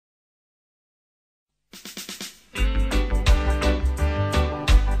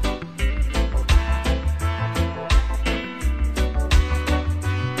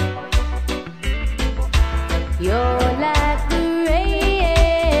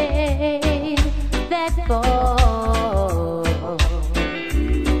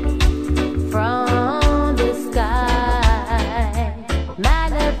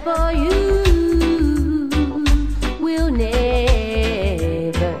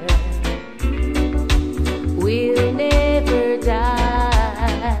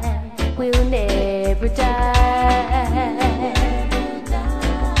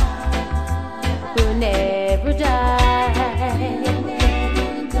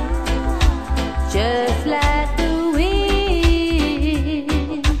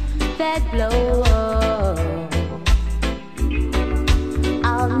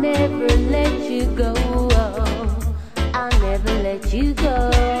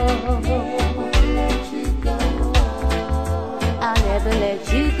I'll never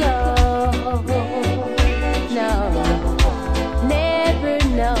let you go. No, never,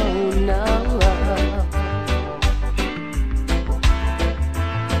 no, no.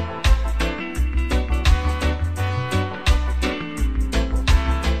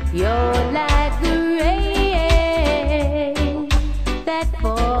 You're like the rain that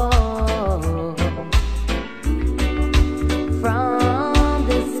falls from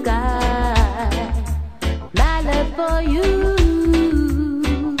the sky. My love for you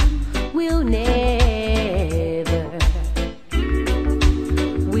will never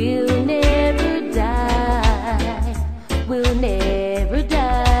die, will never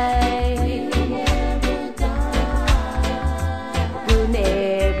die, will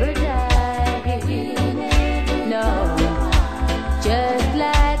never die. No, just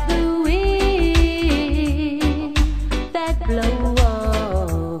like the wind that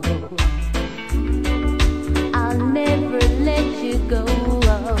blows, I'll never let you go.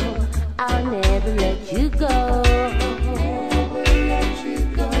 I'll never let you go.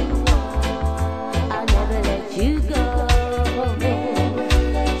 I'll never let you go.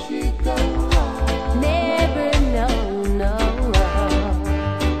 Never, no, no.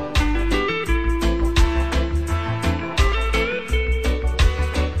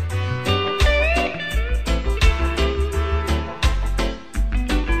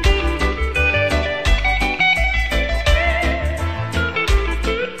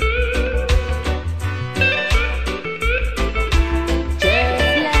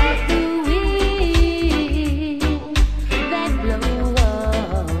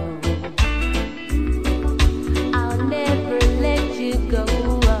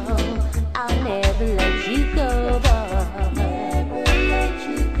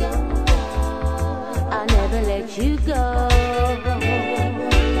 You go.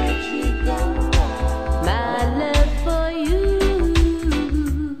 My love for you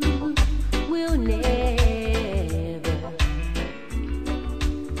will never